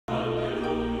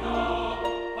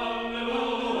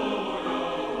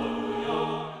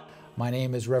My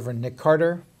name is Reverend Nick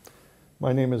Carter.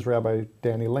 My name is Rabbi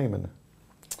Danny Lehmann.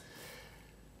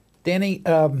 Danny,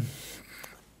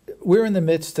 we're in the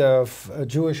midst of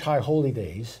Jewish High Holy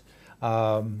Days.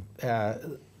 Tomorrow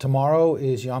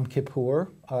is Yom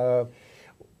Kippur.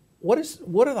 What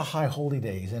are the High Holy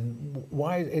Days, and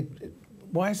why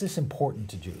is this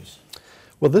important to Jews?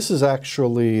 Well, this is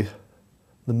actually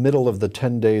the middle of the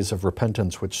 10 days of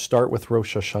repentance, which start with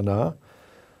Rosh Hashanah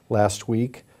last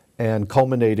week and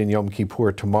culminate in Yom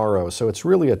Kippur tomorrow. So it's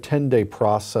really a 10-day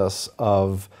process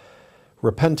of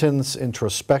repentance,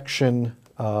 introspection,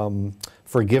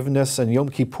 forgiveness, and Yom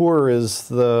Kippur is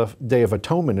the Day of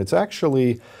Atonement. It's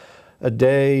actually a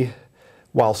day,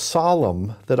 while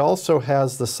solemn, that also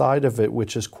has the side of it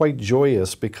which is quite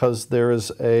joyous, because there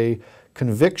is a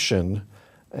conviction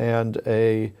and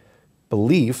a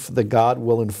belief that God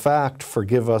will in fact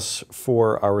forgive us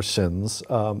for our sins,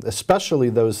 especially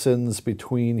those sins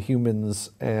between humans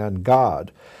and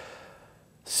God.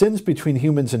 Sins between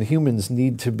humans and humans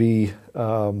need to be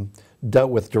dealt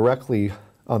with directly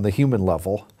on the human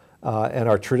level, and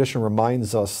our tradition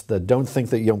reminds us that don't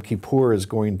think that Yom Kippur is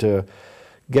going to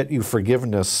get you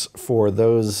forgiveness for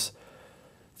those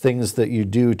things that you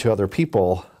do to other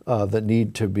people that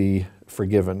need to be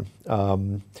forgiven.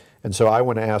 And so I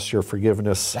want to ask your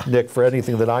forgiveness, Nick, for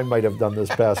anything that I might have done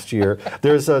this past year.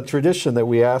 There's a tradition that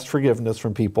we ask forgiveness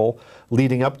from people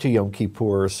leading up to Yom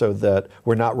Kippur, so that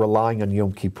we're not relying on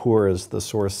Yom Kippur as the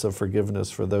source of forgiveness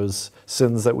for those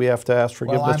sins that we have to ask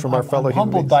forgiveness from our fellow I'm human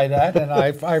humbled beings. by that, and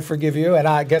I forgive you, and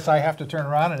I guess I have to turn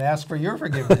around and ask for your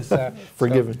forgiveness.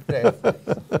 Forgiven.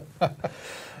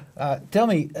 Tell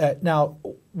me, now,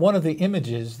 one of the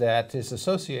images that is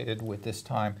associated with this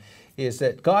time is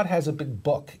that God has a big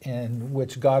book in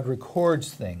which God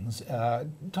records things.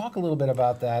 Talk a little bit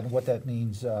about that and what that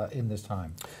means in this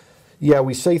time. Yeah,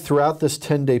 we say throughout this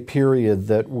 10-day period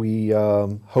that we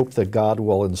hope that God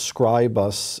will inscribe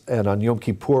us, and on Yom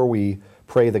Kippur we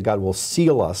pray that God will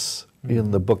seal us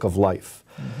in the book of life.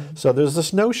 So there's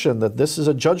this notion that this is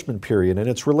a judgment period, and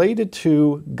it's related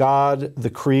to God the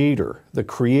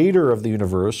Creator of the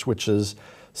universe, which is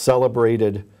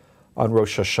celebrated on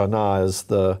Rosh Hashanah as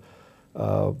the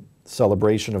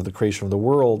celebration of the creation of the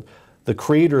world. The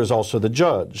Creator is also the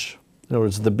judge. In other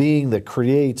words, the being that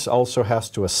creates also has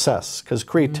to assess, because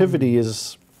creativity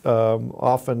is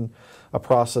often a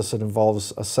process that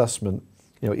involves assessment.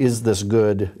 You know, is this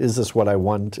good? Is this what I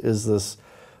want? Is this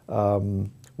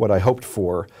what I hoped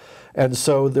for? And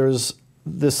so there's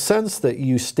this sense that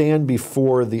you stand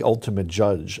before the ultimate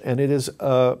judge, and it is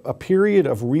a period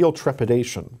of real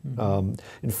trepidation.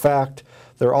 In fact,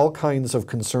 there are all kinds of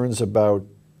concerns about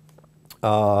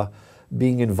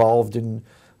being involved in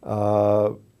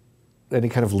any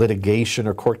kind of litigation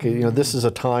or court case. You know, this is a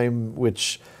time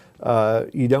which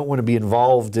you don't want to be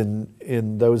involved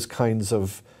in those kinds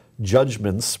of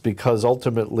judgments, because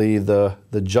ultimately the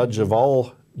judge of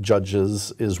all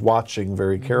judges is watching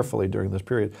very carefully during this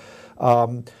period.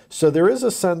 So there is a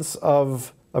sense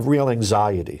of real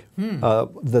anxiety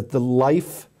that the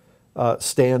life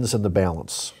stands in the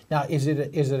balance. Now, is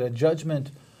it a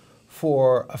judgment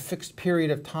for a fixed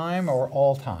period of time or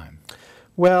all time?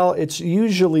 Well, it's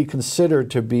usually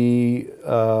considered to be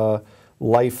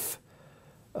life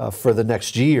for the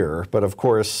next year, but of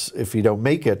course, if you don't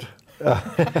make it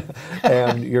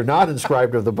and you're not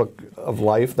inscribed in the book of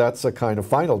life, that's a kind of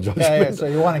final judgment. Yeah, so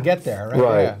you want to get there, right?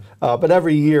 Right. Yeah. But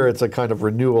every year it's a kind of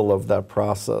renewal of that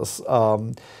process.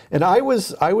 And I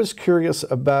was curious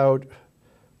about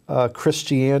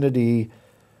Christianity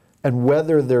and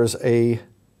whether there's a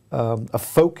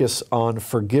focus on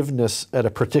forgiveness at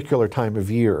a particular time of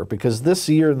year, because this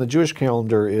year in the Jewish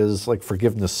calendar is like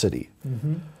Forgiveness City.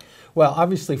 Well,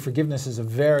 obviously forgiveness is a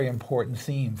very important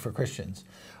theme for Christians.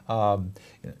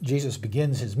 Jesus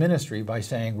begins his ministry by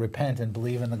saying, repent and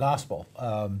believe in the gospel.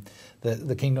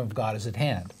 The kingdom of God is at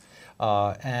hand.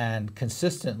 And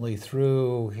consistently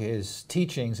through his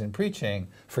teachings and preaching,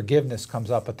 forgiveness comes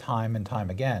up time and time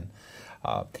again.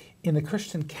 In the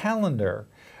Christian calendar,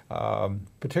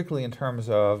 particularly in terms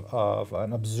of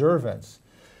an observance,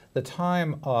 the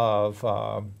time of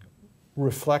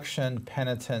reflection,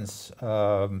 penitence,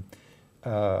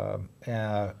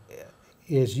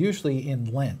 is usually in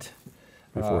Lent.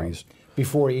 Before Easter.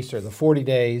 Before Easter, the 40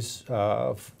 days,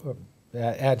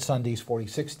 add Sundays,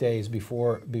 46 days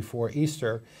before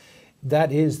Easter.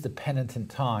 That is the penitent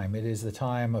time. It is the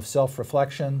time of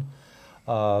self-reflection,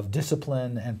 of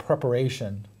discipline and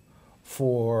preparation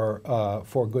for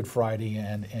Good Friday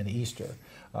and Easter,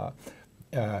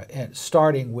 and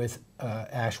starting with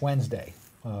Ash Wednesday.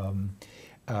 And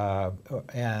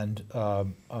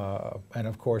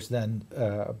of course then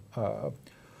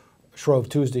Shrove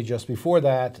Tuesday just before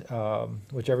that,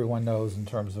 which everyone knows in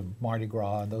terms of Mardi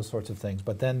Gras and those sorts of things.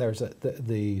 But then there's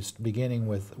the beginning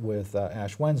with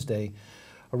Ash Wednesday,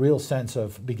 a real sense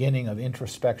of beginning of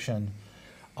introspection,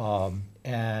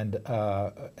 and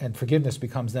forgiveness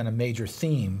becomes then a major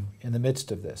theme in the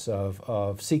midst of this,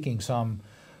 of seeking some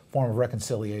form of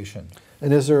reconciliation.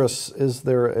 And is there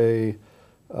a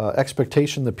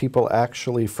expectation that people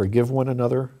actually forgive one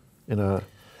another in a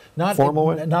formal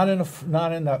way? Not in a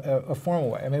formal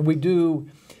way. I mean, we do,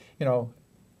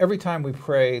 every time we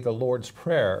pray the Lord's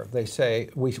Prayer, we say,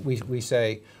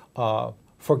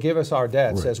 forgive us our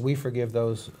debts, right, as we forgive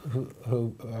those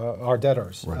who are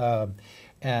debtors. Right.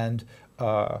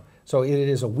 So it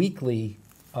is a weekly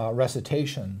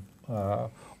recitation,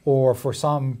 or for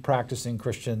some practicing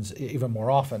Christians, even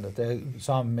more often,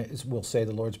 some will say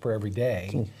the Lord's Prayer every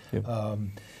day. Yeah.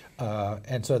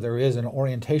 And so there is an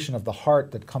orientation of the heart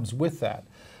that comes with that,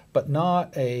 but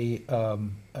not a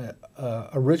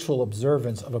ritual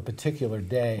observance of a particular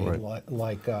day, right,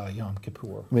 like Yom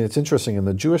Kippur. I mean, it's interesting. In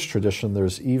the Jewish tradition,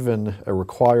 there's even a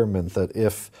requirement that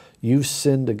if you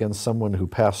sinned against someone who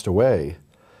passed away,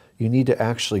 you need to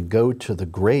actually go to the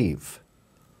grave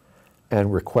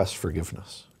and request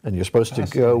forgiveness. And you're supposed to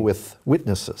go with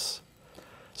witnesses,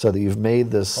 so that you've made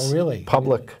this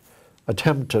public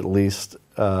attempt, at least,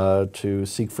 to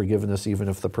seek forgiveness, even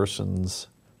if the person's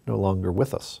no longer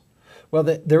with us. Well,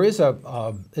 there is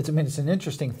it's an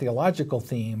interesting theological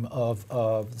theme of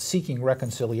seeking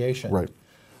reconciliation, right,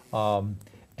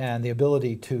 and the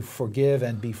ability to forgive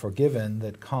and be forgiven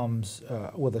that comes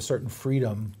with a certain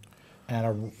freedom and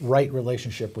a right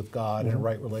relationship with God, mm-hmm, and a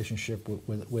right relationship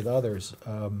with others.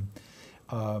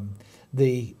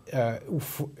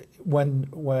 When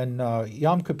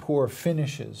Yom Kippur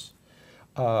finishes,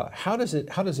 how does it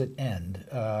end?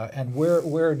 And what's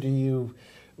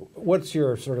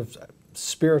your sort of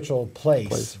spiritual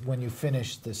place when you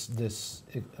finish this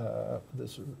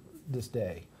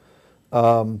day?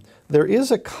 There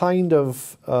is a kind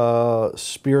of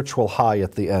spiritual high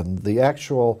at the end. The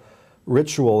actual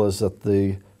ritual is that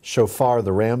the shofar,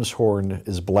 the ram's horn,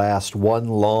 is blast, one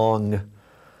long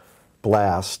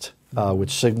blast, which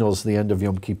signals the end of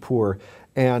Yom Kippur.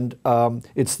 And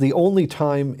it's the only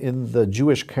time in the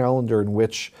Jewish calendar in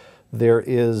which there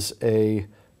is an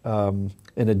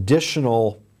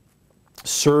additional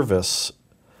service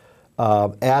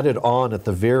added on at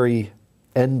the very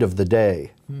end of the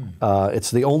day.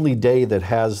 It's the only day that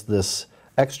has this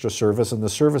extra service, and the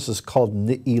service is called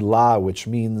Ni'ilah, which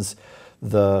means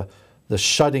the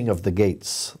shutting of the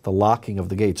gates, the locking of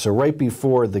the gates. So right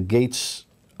before the gates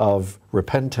of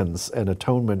repentance and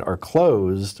atonement are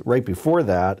closed, right before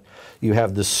that, you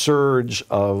have this surge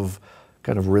of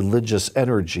kind of religious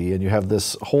energy, and you have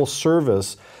this whole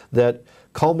service that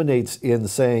culminates in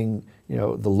saying,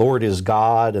 the Lord is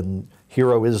God, and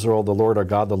Hear, O Israel, the Lord our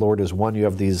God, the Lord is one. You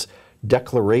have these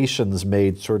declarations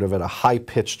made sort of at a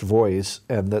high-pitched voice,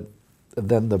 and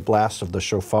then the blast of the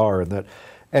shofar, and that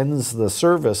ends the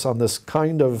service on this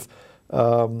kind of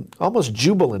almost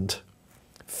jubilant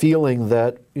feeling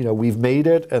that we've made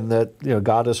it, and that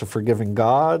God is a forgiving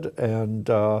God, and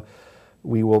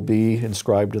we will be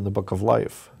inscribed in the book of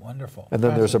life. Wonderful. And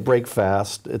then there's a break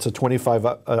fast. It's a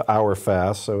 25-hour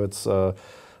fast, so it's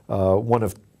one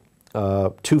of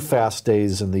 2 fast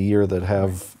days in the year that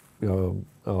have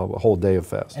a whole day of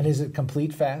fast. And is it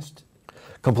complete fast?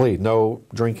 Complete. No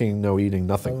drinking, no eating,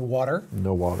 nothing. No water?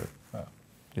 No water. Oh.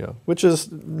 Yeah, which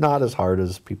is not as hard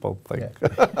as people think.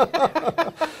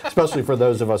 Yeah. Especially for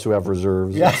those of us who have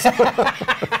reserves. Yes.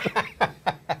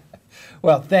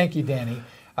 Well, thank you, Danny.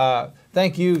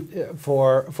 Thank you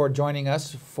for joining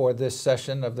us for this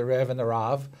session of the Rev and the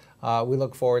Rav. We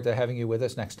look forward to having you with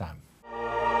us next time.